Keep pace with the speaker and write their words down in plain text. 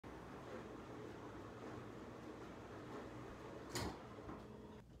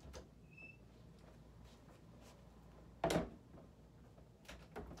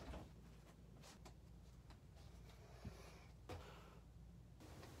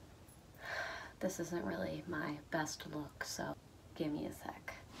This isn't really my best look, so give me a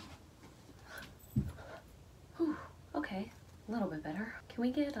sec. Whew, okay, a little bit better. Can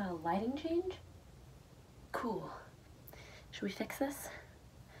we get a lighting change? Cool. Should we fix this?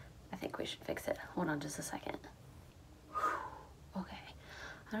 I think we should fix it. Hold on just a second. Whew, okay.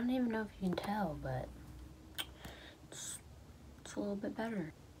 I don't even know if you can tell, but it's a little bit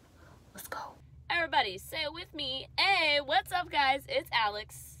better. Let's go. Everybody, say it with me. Hey, what's up, guys? It's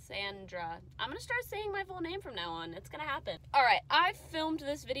Alexandra. I'm gonna start saying my full name from now on. It's gonna happen. All right, I filmed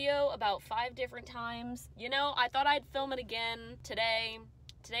this video about 5 different times. You know, I thought I'd film it again today.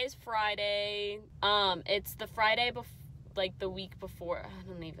 Today's Friday. It's the Friday before, like the week before. I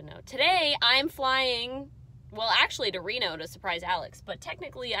don't even know. Today, I'm flying, well, actually to Reno to surprise Alex, but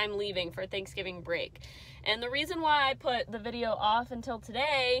technically I'm leaving for Thanksgiving break. And the reason why I put the video off until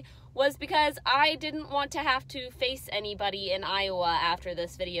today was because I didn't want to have to face anybody in Iowa after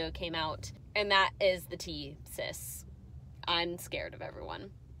this video came out. And that is the tea, sis. I'm scared of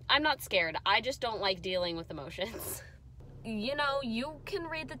everyone. I'm not scared. I just don't like dealing with emotions. You know, you can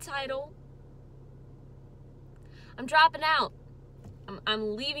read the title. I'm dropping out.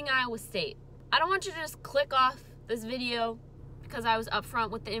 I'm leaving Iowa State. I don't want you to just click off this video because I was upfront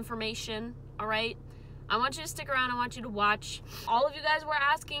with the information, all right? I want you to stick around. I want you to watch. All of you guys were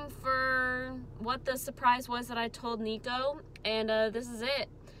asking for what the surprise was that I told Nico, and this is it.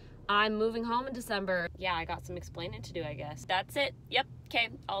 I'm moving home in December. Yeah, I got some explaining to do, I guess. That's it. Yep. Okay,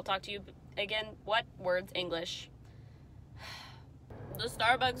 I'll talk to you again. What? Words? English. The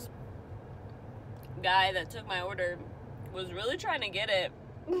Starbucks guy that took my order was really trying to get it,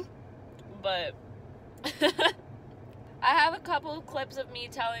 but I have a couple of clips of me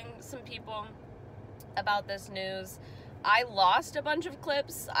telling some people about this news. I lost a bunch of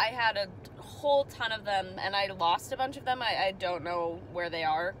clips. I had a whole ton of them, and I lost a bunch of them. I don't know where they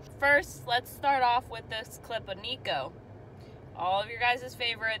are. First, let's start off with this clip of Nico. All of your guys'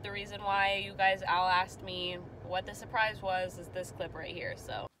 favorite, the reason why you guys all asked me what the surprise was, is this clip right here,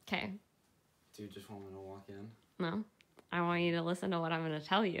 so. Okay. Do you just want me to walk in? No. I want you to listen to what I'm going to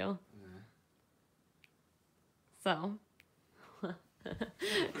tell you. Yeah. So.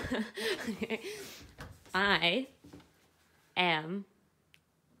 I am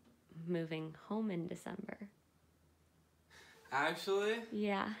moving home in December. Actually?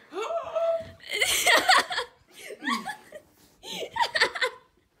 Yeah.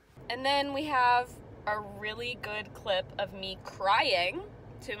 And then we have a really good clip of me crying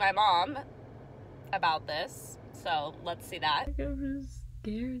to my mom about this. So let's see that. I'm just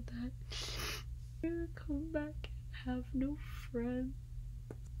scared that I'm gonna come back and have no friends.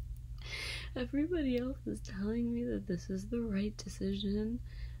 Everybody else is telling me that this is the right decision,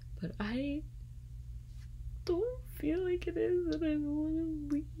 but I don't feel like it is, and I want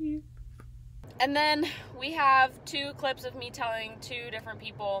to leave. And then we have 2 clips of me telling 2 different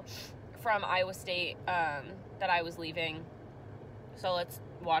people from Iowa State that I was leaving. So let's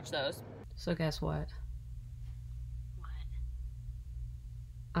watch those. So guess what? What?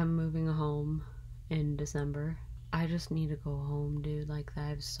 I'm moving home in December. I just need to go home, dude. Like, I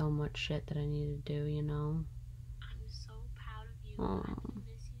have so much shit that I need to do, you know? I'm so proud of you. I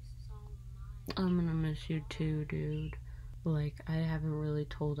miss you so much. I'm gonna miss you too, dude. Like, I haven't really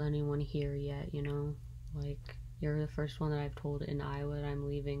told anyone here yet, you know? Like, you're the first one that I've told in Iowa that I'm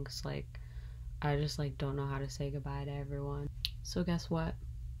leaving, because, like, I just, like, don't know how to say goodbye to everyone. So guess what?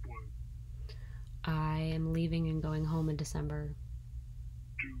 What? I am leaving and going home in December.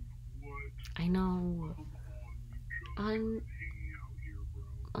 Dude, what? I know.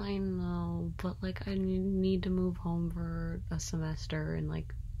 I know, but like I need to move home for a semester and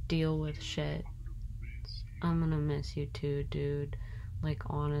like deal with shit. I'm gonna miss you too, dude. Like,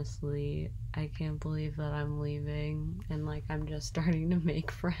 honestly, I can't believe that I'm leaving and like I'm just starting to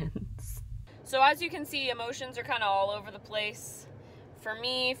make friends. So as you can see, emotions are kind of all over the place. For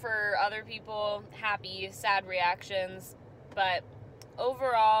me, for other people, happy, sad reactions, but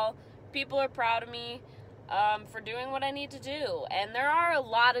overall, people are proud of me for doing what I need to do. And there are a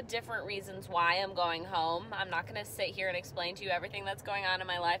lot of different reasons why I'm going home. I'm not going to sit here and explain to you everything that's going on in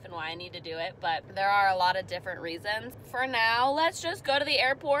my life and why I need to do it, but there are a lot of different reasons. For now, let's just go to the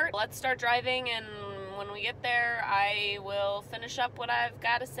airport. Let's start driving, and when we get there, I will finish up what I've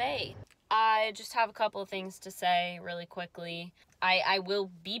got to say. I just have a couple of things to say really quickly. I will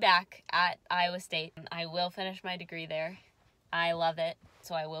be back at Iowa State. I will finish my degree there. I love it,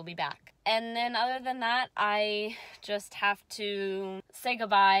 so I will be back. And then other than that, I just have to say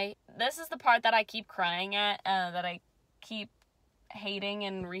goodbye. This is the part that I keep crying at, that I keep hating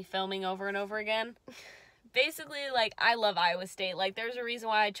and refilming over and over again. basically, like, I love Iowa State. Like, there's a reason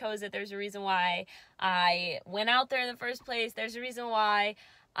why I chose it. There's a reason why I went out there in the first place. There's a reason why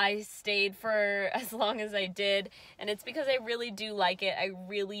I stayed for as long as I did, and it's because I really do like it. I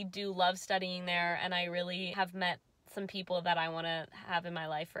really do love studying there, and I really have met some people that I want to have in my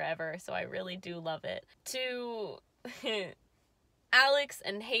life forever, so I really do love it. To Alex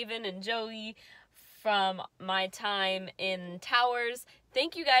and Haven and Joey from my time in Towers,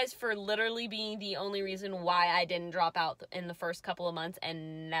 thank you guys for literally being the only reason why I didn't drop out in the first couple of months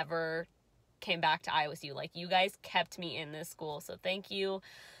and never came back to IOSU. Like, you guys kept me in this school, so thank you.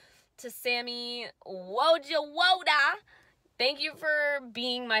 To Sammy Woda, thank you for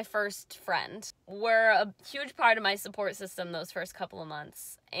being my first friend. Were a huge part of my support system those first couple of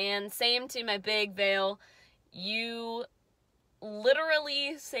months. And same to my big Vale, you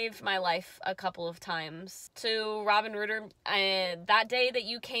literally saved my life a couple of times. To Robin Reuter, that day that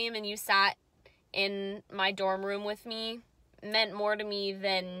you came and you sat in my dorm room with me meant more to me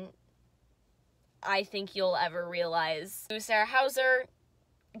than I think you'll ever realize. To Sarah Hauser,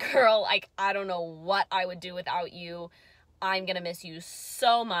 girl, like, I don't know what I would do without you. I'm gonna miss you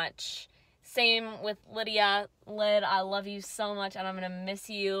so much. Same with Lydia. Lyd, I love you so much, and I'm gonna miss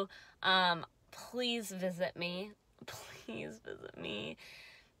you. Please visit me. Please visit me.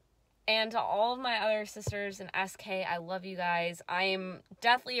 And to all of my other sisters in SK, I love you guys. I'm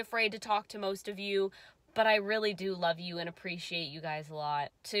deathly afraid to talk to most of you, but I really do love you and appreciate you guys a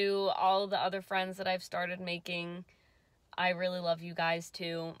lot. To all the other friends that I've started making, I really love you guys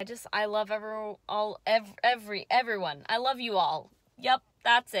too. I love everyone. I love you all. Yep,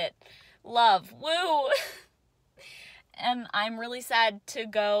 that's it. Love. Woo! And I'm really sad to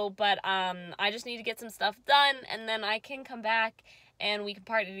go, but I just need to get some stuff done, and then I can come back and we can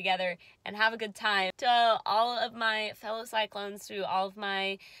party together and have a good time. To all of my fellow Cyclones, to all of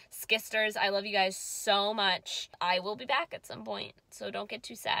my Skisters, I love you guys so much. I will be back at some point, so don't get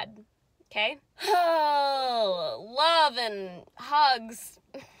too sad, okay? Oh, love and hugs.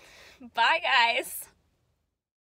 Bye, guys.